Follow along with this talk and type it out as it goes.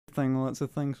thing. Well, that's a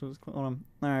thing. So it's hold on.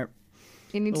 All right.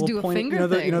 You need to do a finger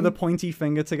thing. You know the pointy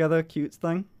finger together, cute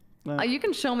thing. You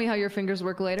can show me how your fingers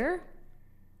work later.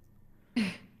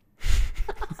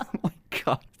 Oh my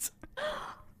god.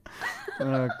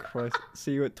 Oh Christ.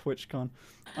 See you at TwitchCon.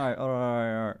 Alright,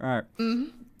 alright.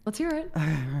 Let's hear it.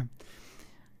 I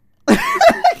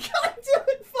can't do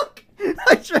it, fuck.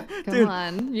 Come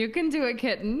on, you can do it,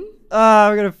 kitten.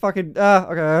 I'm gonna fucking,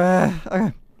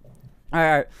 okay.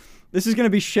 Alright. This is gonna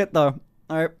be shit though.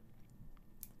 Alright.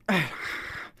 Alright.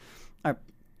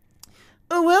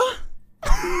 Oh well.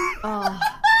 Oh.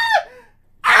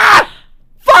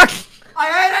 Fuck! I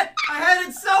hate it! I hate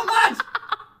it so much!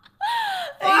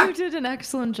 You did an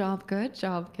excellent job. Good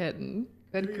job, kitten.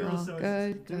 Good girl.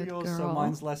 Good girl. So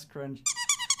mine's less cringe.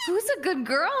 Who's a good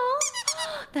girl?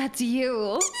 That's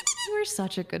you. You are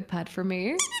such a good pet for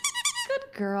me.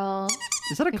 Good girl.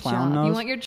 Is that a Good clown job. nose? You want your